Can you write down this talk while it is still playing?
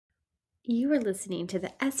You are listening to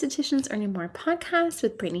the Estheticians Earning More podcast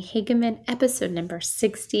with Brittany Hageman, episode number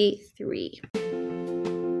 63.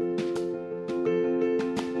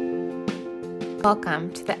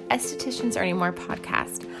 Welcome to the Estheticians Earning More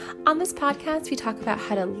podcast. On this podcast, we talk about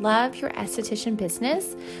how to love your esthetician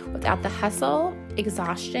business without the hustle,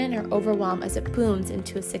 exhaustion, or overwhelm as it booms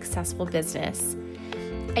into a successful business.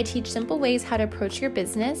 I teach simple ways how to approach your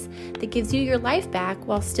business that gives you your life back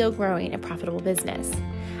while still growing a profitable business.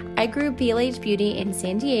 I grew BLH Beauty in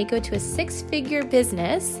San Diego to a 6-figure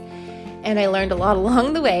business, and I learned a lot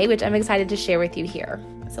along the way, which I'm excited to share with you here.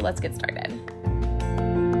 So let's get started.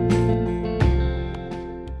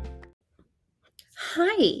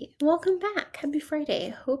 Hi, welcome back. Happy Friday.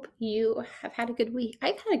 Hope you have had a good week.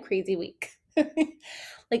 I've had a crazy week.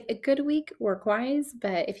 Like a good week work-wise,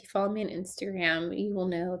 but if you follow me on Instagram, you will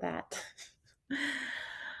know that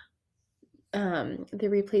they're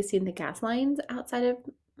replacing the gas lines outside of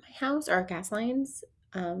my house, or gas lines,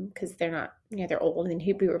 because they're not, they're old and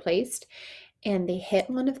need to be replaced. And they hit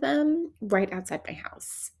one of them right outside my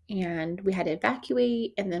house. And we had to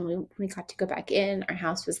evacuate. And then when we got to go back in, our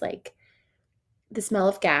house was like, the smell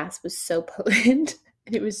of gas was so potent.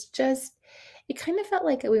 And it was just, it kind of felt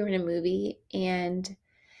like we were in a movie. And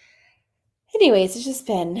anyways, it's just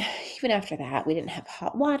been, even after that, we didn't have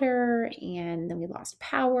hot water, and then we lost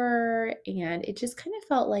power. And it just kind of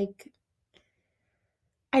felt like,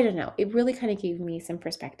 I don't know, it really kind of gave me some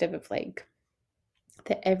perspective of like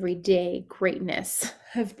the everyday greatness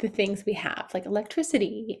of the things we have, like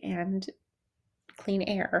electricity and clean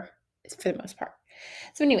air for the most part.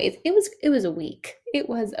 So anyways, it was a week. It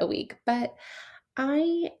was a week, but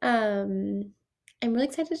I'm really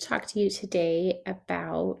excited to talk to you today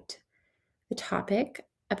about the topic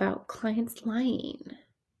about clients lying.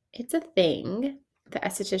 It's a thing that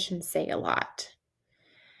estheticians say a lot.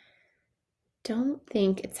 Don't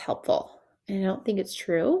think it's helpful, and I don't think it's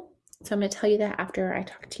true. So I'm going to tell you that after I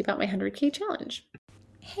talk to you about my 100K challenge.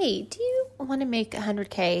 Hey, do you want to make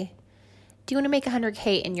 100K? Do you want to make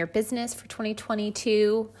 100K in your business for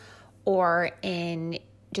 2022, or in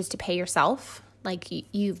just to pay yourself? Like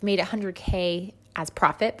you've made 100K as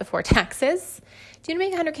profit before taxes. Do you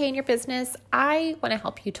want to make 100K in your business? I want to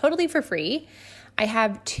help you totally for free. I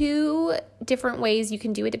have 2 different ways you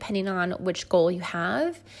can do it depending on which goal you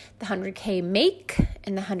have. The 100K make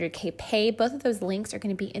and the 100K pay. Both of those links are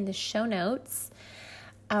going to be in the show notes.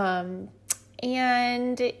 And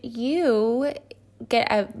you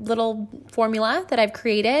get a little formula that I've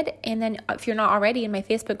created. And then if you're not already in my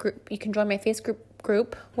Facebook group, you can join my Facebook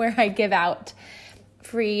group where I give out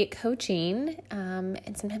free coaching.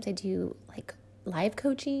 And sometimes I do like live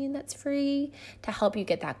coaching that's free to help you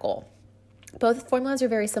get that goal. Both formulas are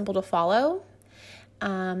very simple to follow.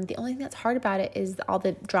 The only thing that's hard about it is all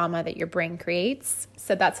the drama that your brain creates.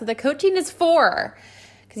 So that's what the coaching is for,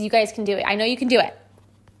 because you guys can do it. I know you can do it.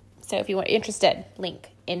 So if you're interested, link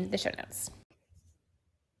in the show notes.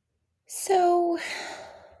 So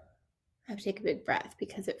I have to take a big breath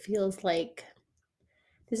because it feels like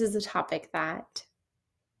this is a topic that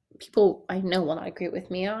people I know will not agree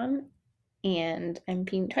with me on. And I'm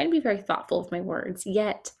trying to be very thoughtful of my words,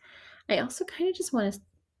 yet I also kind of just want to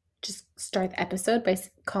just start the episode by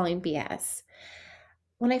calling BS.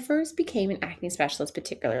 When I first became an acne specialist,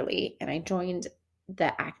 particularly, and I joined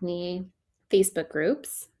the acne Facebook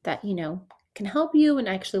groups that, can help you and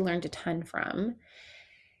actually learned a ton from.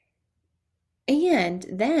 And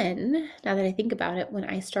then, now that I think about it, when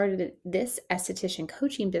I started this esthetician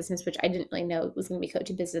coaching business, which I didn't really know it was going to be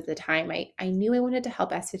coaching business at the time, I knew I wanted to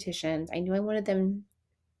help estheticians. I knew I wanted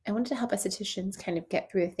to help estheticians kind of get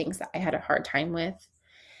through the things that I had a hard time with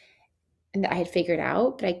and that I had figured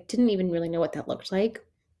out, but I didn't even really know what that looked like.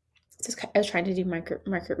 So I was trying to do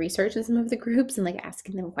market research in some of the groups and like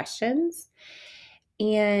asking them questions.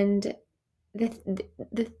 And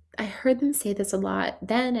I heard them say this a lot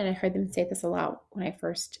then, and I heard them say this a lot when I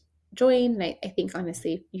first joined. And I think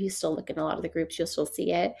honestly, if you still look in a lot of the groups, you'll still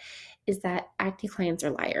see it, is that acne clients are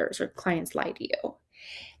liars, or clients lie to you.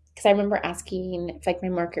 Because I remember asking, like my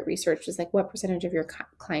market research was like, what percentage of your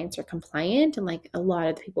clients are compliant? And like a lot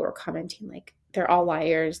of the people were commenting like, they're all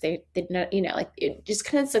liars. They not, like it just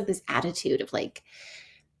kind of like this attitude of like,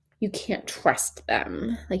 you can't trust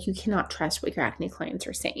them. Like you cannot trust what your acne clients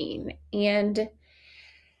are saying. And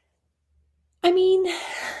I mean,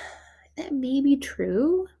 that may be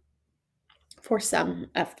true for some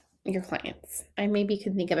of your clients. I maybe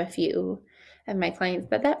can think of a few of my clients,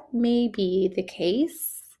 but that may be the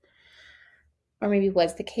case, or maybe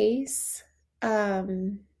was the case. But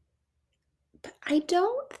I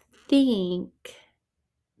don't think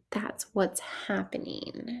that's what's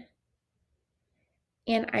happening.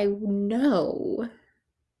 And I know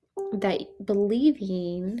that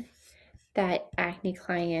believing that acne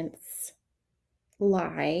clients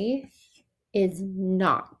lie is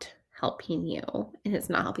not helping you and it's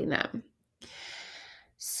not helping them.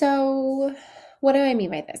 So, what do I mean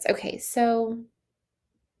by this? Okay, so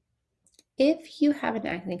if you have an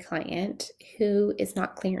acne client who is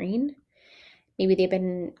not clearing, maybe they've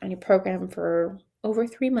been on your program for over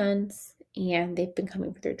 3 months and they've been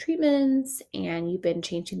coming for their treatments and you've been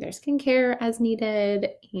changing their skincare as needed,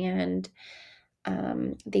 and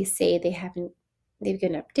they say they've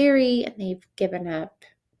given up dairy and they've given up,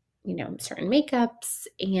 certain makeups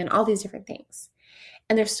and all these different things,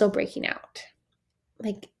 and they're still breaking out.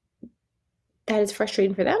 Like, that is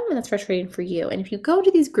frustrating for them and that's frustrating for you. And if you go to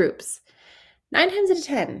these groups, 9 times out of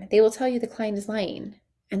 10, they will tell you the client is lying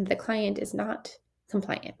and the client is not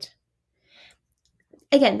compliant.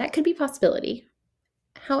 Again, that could be a possibility.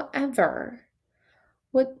 However,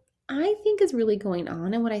 what I think is really going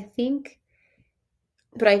on, and what I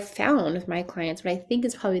found with my clients, what I think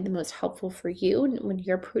is probably the most helpful for you when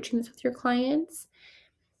you're approaching this with your clients,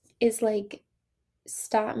 is like,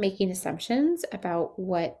 stop making assumptions about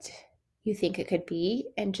what you think it could be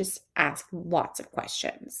and just ask lots of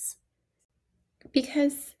questions.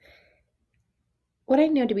 Because what I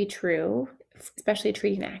know to be true, especially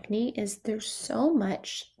treating acne, is there's so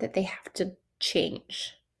much that they have to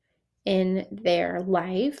change in their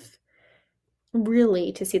life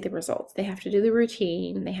really to see the results. They have to do the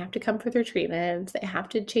routine, they have to come for their treatments, they have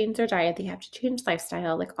to change their diet, they have to change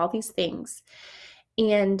lifestyle, like all these things.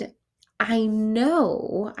 And I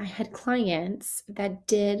know I had clients that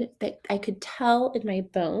I could tell in my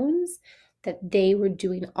bones that they were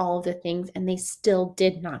doing all of the things and they still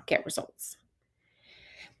did not get results.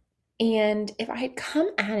 And if I had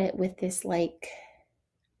come at it with this like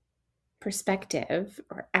perspective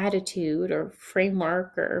or attitude or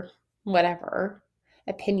framework or whatever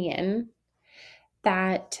opinion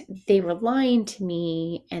that they were lying to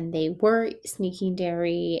me and they were sneaking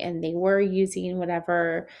dairy and they were using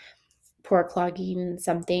whatever pore clogging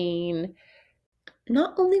something,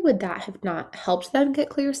 not only would that have not helped them get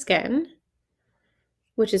clear skin,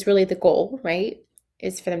 which is really the goal, right?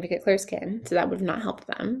 Is for them to get clear skin. So that would have not helped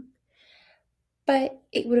them. But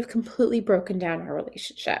it would have completely broken down our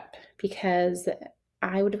relationship because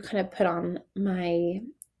I would have kind of put on my,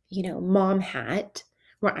 mom hat,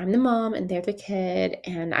 where I'm the mom and they're the kid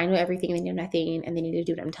and I know everything, they know nothing, and they need to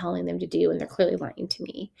do what I'm telling them to do, and they're clearly lying to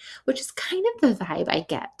me, which is kind of the vibe I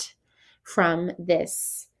get from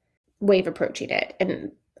this way of approaching it.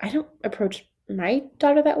 And I don't approach my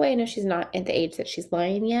daughter that way. I know she's not at the age that she's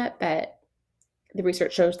lying yet, but the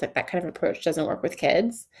research shows that that kind of approach doesn't work with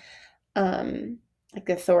kids. Like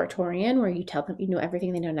the authoritarian, where you tell them you know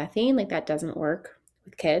everything, they know nothing, like that doesn't work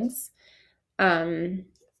with kids.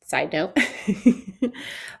 Side note.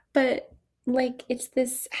 But like, it's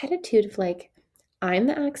this attitude of like, I'm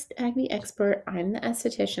the acne expert, I'm the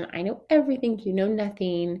esthetician, I know everything, you know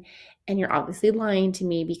nothing, and you're obviously lying to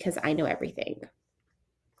me because I know everything.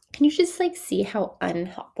 Can you just like see how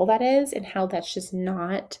unhelpful that is and how that's just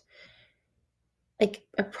not like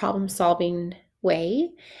a problem solving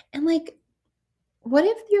way? And like, what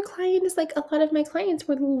if your client is like a lot of my clients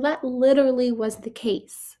where that literally was the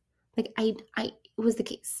case? Like, it was the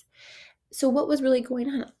case. So what was really going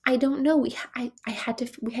on? I don't know. We had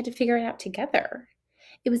to figure it out together.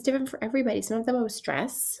 It was different for everybody. Some of them it was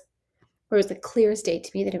stress, where it was the clearest day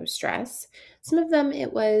to me that it was stress. Some of them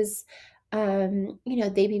it was, they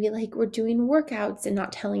maybe like were doing workouts and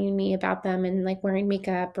not telling me about them, and like wearing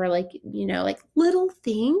makeup, or like, like little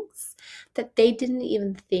things that they didn't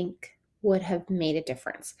even think would have made a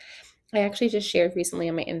difference. I actually just shared recently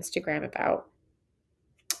on my Instagram about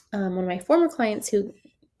one of my former clients who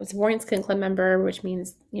was a Warrior Skin Club member, which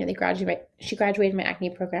means, she graduated my acne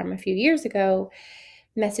program a few years ago,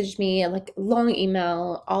 messaged me a like long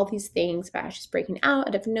email, all these things about how she's breaking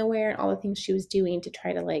out of nowhere and all the things she was doing to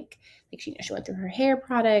try to she went through her hair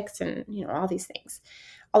products and, all these things,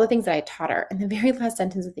 all the things that I taught her. And the very last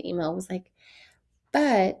sentence of the email was like,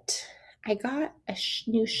 but I got a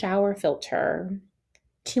new shower filter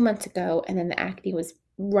 2 months ago, and then the acne was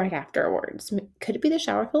right afterwards. Could it be the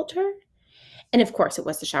shower filter? And of course it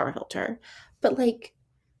was the shower filter. But like,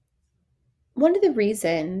 one of the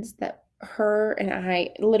reasons that her and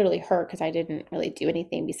I, literally her, because I didn't really do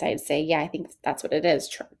anything besides say, yeah, I think that's what it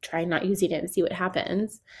is. Try not using it and see what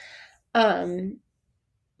happens.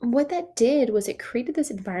 What that did was it created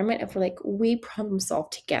this environment of like, we problem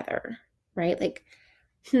solve together, right? Like,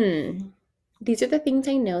 these are the things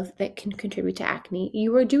I know that can contribute to acne.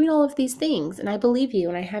 You are doing all of these things, and I believe you,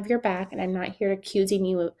 and I have your back, and I'm not here accusing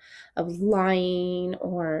you of lying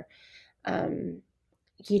or, um,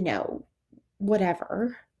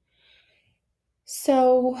 whatever.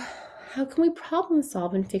 So, how can we problem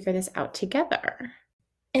solve and figure this out together?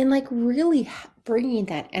 And like really bringing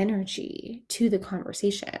that energy to the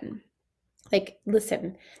conversation. Like,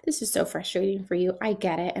 listen, this is so frustrating for you. I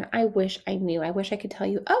get it. And I wish I knew. I wish I could tell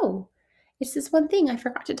you, oh, it's this one thing I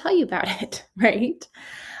forgot to tell you about it, right?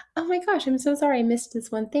 Oh my gosh, I'm so sorry I missed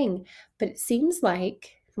this one thing. But it seems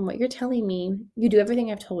like, from what you're telling me, you do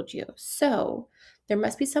everything I've told you. So there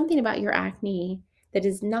must be something about your acne that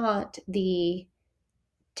is not the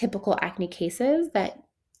typical acne cases that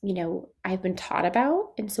I've been taught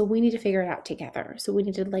about, and so we need to figure it out together. So we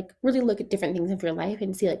need to like really look at different things of your life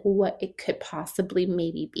and see like what it could possibly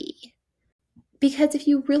maybe be. Because if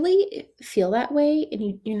you really feel that way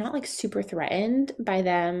and you're not like super threatened by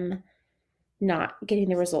them not getting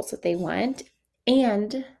the results that they want,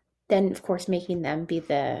 and then of course making them be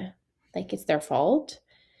the like it's their fault,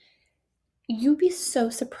 you'd be so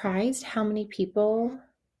surprised how many people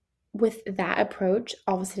with that approach,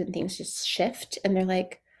 all of a sudden things just shift and they're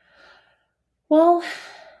like, well,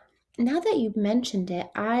 now that you've mentioned it,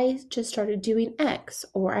 I just started doing X,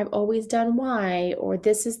 or I've always done Y, or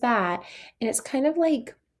this is that. And it's kind of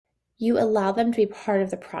like you allow them to be part of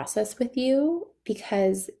the process with you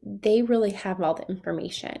because they really have all the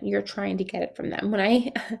information. You're trying to get it from them. When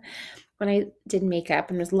I when I did makeup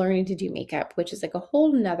and was learning to do makeup, which is like a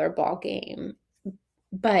whole nother ball game,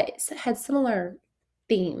 but it had similar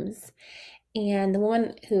themes. And the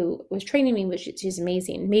woman who was training me, she's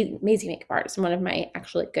amazing, amazing makeup artist, and one of my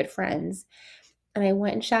actually good friends. And I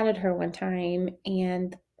went and shadowed her one time,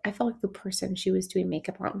 and I felt like the person she was doing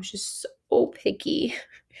makeup on was just so picky.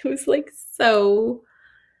 It was like so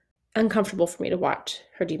uncomfortable for me to watch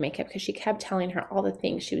her do makeup because she kept telling her all the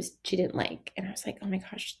things she didn't like. And I was like, oh my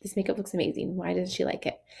gosh, this makeup looks amazing. Why doesn't she like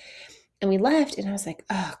it? And we left, and I was like,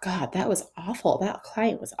 oh God, that was awful. That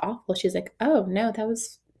client was awful. She's like, oh no,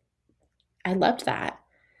 I loved that.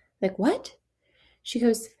 Like, what? She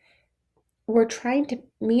goes,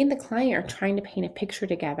 me and the client are trying to paint a picture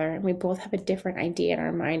together, and we both have a different idea in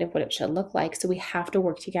our mind of what it should look like. So we have to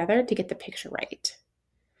work together to get the picture right.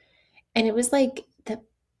 And it was like the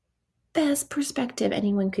best perspective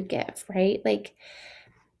anyone could give, right? Like,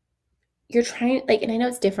 you're trying, like, and I know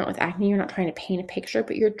it's different with acne, you're not trying to paint a picture,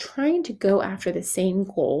 but you're trying to go after the same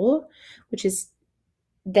goal, which is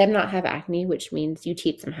them not have acne, which means you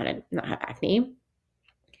teach them how to not have acne.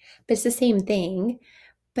 But it's the same thing,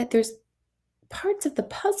 but there's parts of the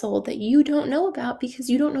puzzle that you don't know about because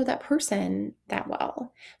you don't know that person that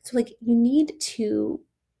well. So like you need to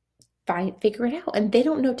figure it out, and they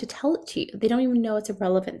don't know to tell it to you. They don't even know it's a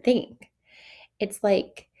relevant thing. It's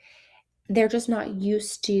like they're just not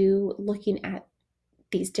used to looking at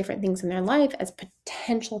these different things in their life as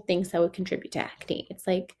potential things that would contribute to acne. It's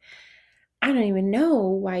like, I don't even know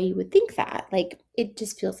why you would think that. Like, it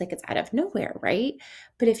just feels like it's out of nowhere, right?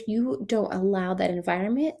 But if you don't allow that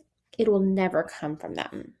environment, it will never come from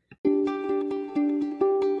them.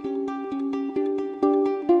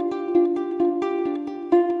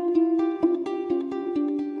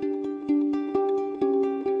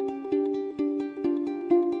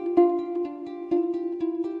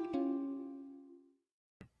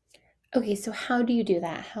 Okay, so how do you do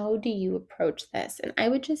that? How do you approach this? And I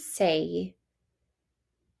would just say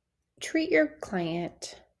treat your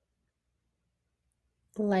client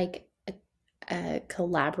like a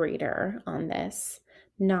collaborator on this,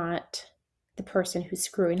 not the person who's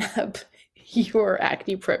screwing up your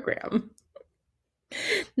acne program,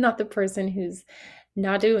 not the person who's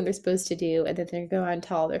not doing what they're supposed to do, and then they're going to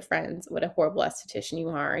tell all their friends what a horrible esthetician you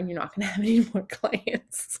are, and you're not going to have any more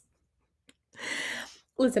clients.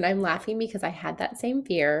 Listen, I'm laughing because I had that same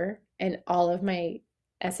fear, and all of my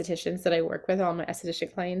estheticians that I work with, all my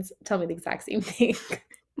esthetician clients, tell me the exact same thing.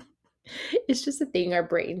 It's just a thing our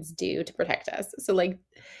brains do to protect us. So, like,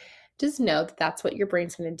 just know that that's what your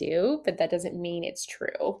brain's going to do, but that doesn't mean it's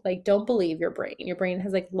true. Like, don't believe your brain. Your brain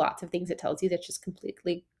has like lots of things it tells you that's just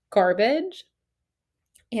completely garbage.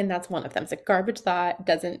 And that's one of them. It's like garbage thought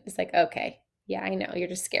doesn't, it's like, okay, yeah, I know, you're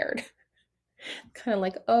just scared. Kind of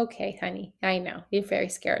like, okay, honey, I know, you're very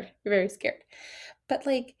scared. You're very scared. But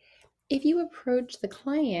like, if you approach the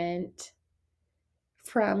client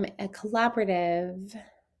from a collaborative,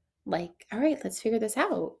 like, all right, let's figure this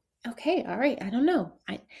out. Okay, all right, I don't know.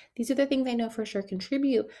 These are the things I know for sure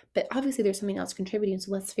contribute, but obviously there's something else contributing,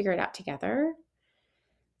 so let's figure it out together.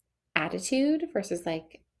 Attitude versus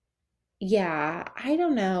like, yeah, I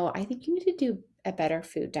don't know. I think you need to do a better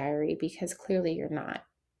food diary because clearly you're not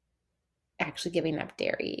actually giving up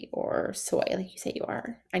dairy or soy like you say you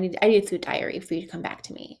are. I need a food diary for you to come back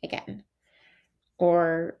to me again.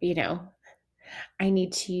 Or, I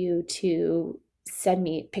need you to send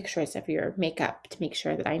me pictures of your makeup to make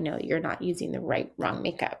sure that I know you're not using the wrong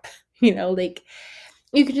makeup. Like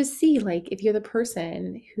you can just see, like, if you're the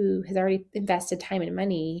person who has already invested time and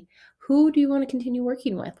money, who do you want to continue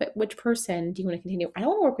working with? Which person do you want to continue? I don't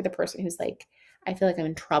want to work with a person who's like, I feel like I'm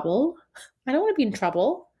in trouble. I don't want to be in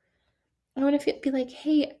trouble. I want to be like,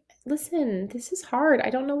 hey, listen, this is hard. I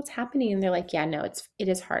don't know what's happening. And they're like, yeah, no, it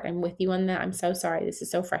is hard. I'm with you on that. I'm so sorry. This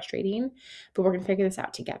is so frustrating, but we're going to figure this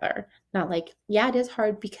out together. Not like, yeah, it is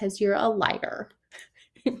hard because you're a liar.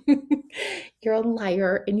 You're a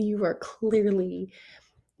liar and you are clearly,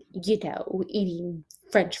 eating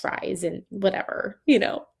French fries and whatever.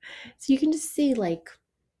 So you can just see, like,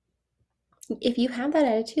 if you have that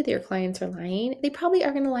attitude that your clients are lying, they probably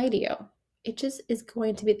are going to lie to you. It just is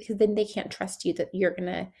going to be, because then they can't trust you that you're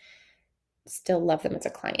going to still love them as a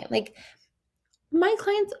client. Like my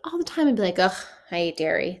clients all the time would be like, ugh, I hate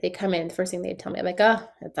dairy. They come in, the first thing they'd tell me, I'm like, oh,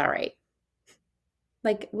 it's all right.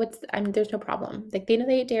 Like there's no problem. Like they know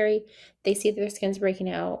they eat dairy. They see that their skin's breaking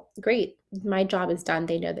out. Great. My job is done.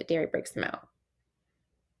 They know that dairy breaks them out.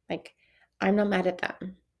 Like I'm not mad at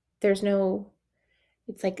them.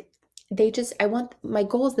 It's like, my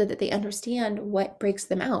goal is that they understand what breaks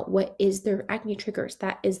them out. What is their acne triggers?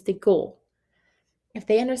 That is the goal. If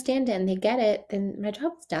they understand it and they get it, then my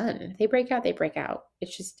job's done. If they break out, they break out. It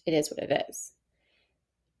is what it is.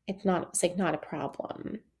 It's not a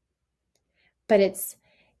problem. But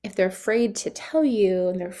if they're afraid to tell you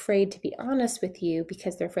and they're afraid to be honest with you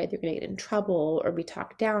because they're afraid they're going to get in trouble or be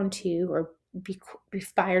talked down to or be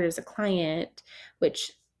fired as a client,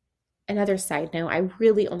 which, another side note, I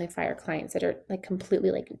really only fire clients that are like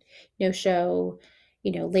completely like no show,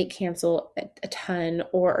 late cancel a ton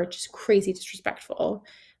or are just crazy disrespectful,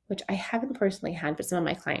 which I haven't personally had, but some of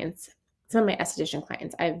my esthetician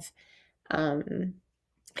clients, I've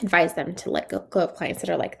advised them to let go of clients that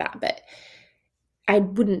are like that. But I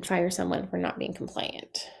wouldn't fire someone for not being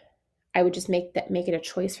compliant. I would just make it a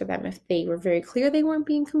choice for them. If they were very clear they weren't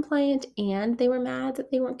being compliant and they were mad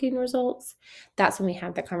that they weren't getting results, that's when we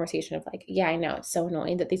have the conversation of like, yeah, I know it's so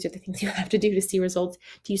annoying that these are the things you have to do to see results.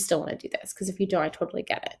 Do you still want to do this? Because if you don't, I totally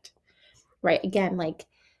get it. Right? Again, like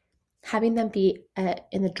having them be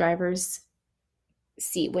in the driver's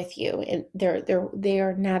seat with you, and they're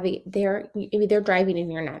driving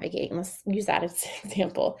and you're navigating. Let's use that as an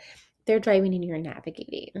example. They're driving and you're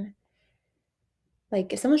navigating.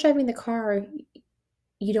 Like if someone's driving the car,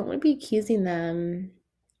 you don't want to be accusing them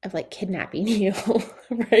of like kidnapping you,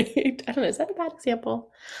 right? I don't know. Is that a bad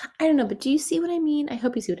example? I don't know, but do you see what I mean? I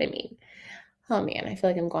hope you see what I mean. Oh man, I feel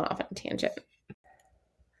like I'm going off on a tangent.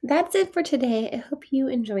 That's it for today. I hope you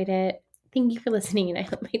enjoyed it. Thank you for listening, and I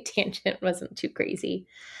hope my tangent wasn't too crazy.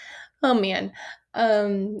 Oh man.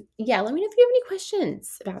 Yeah, let me know if you have any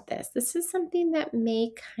questions about this. This is something that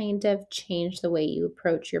may kind of change the way you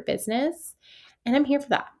approach your business, and I'm here for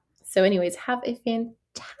that. So anyways, have a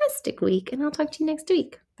fantastic week, and I'll talk to you next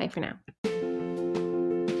week. Bye for now.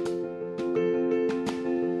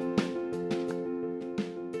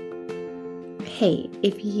 Hey,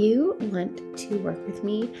 if you want to work with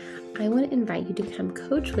me, I want to invite you to come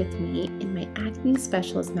coach with me in my Acne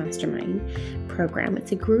Specialist Mastermind program.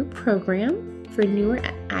 It's a group program for newer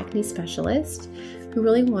acne specialists who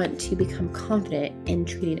really want to become confident in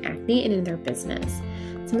treating acne and in their business.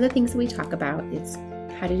 Some of the things that we talk about is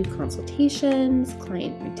how to do consultations,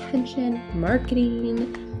 client retention,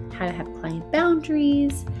 marketing, how to have client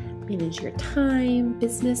boundaries, manage your time,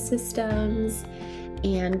 business systems,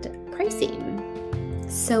 and pricing.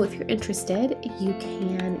 So if you're interested, you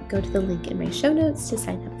can go to the link in my show notes to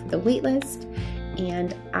sign up for the waitlist,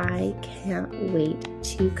 and I can't wait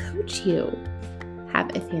to coach you.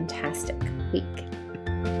 Have a fantastic week.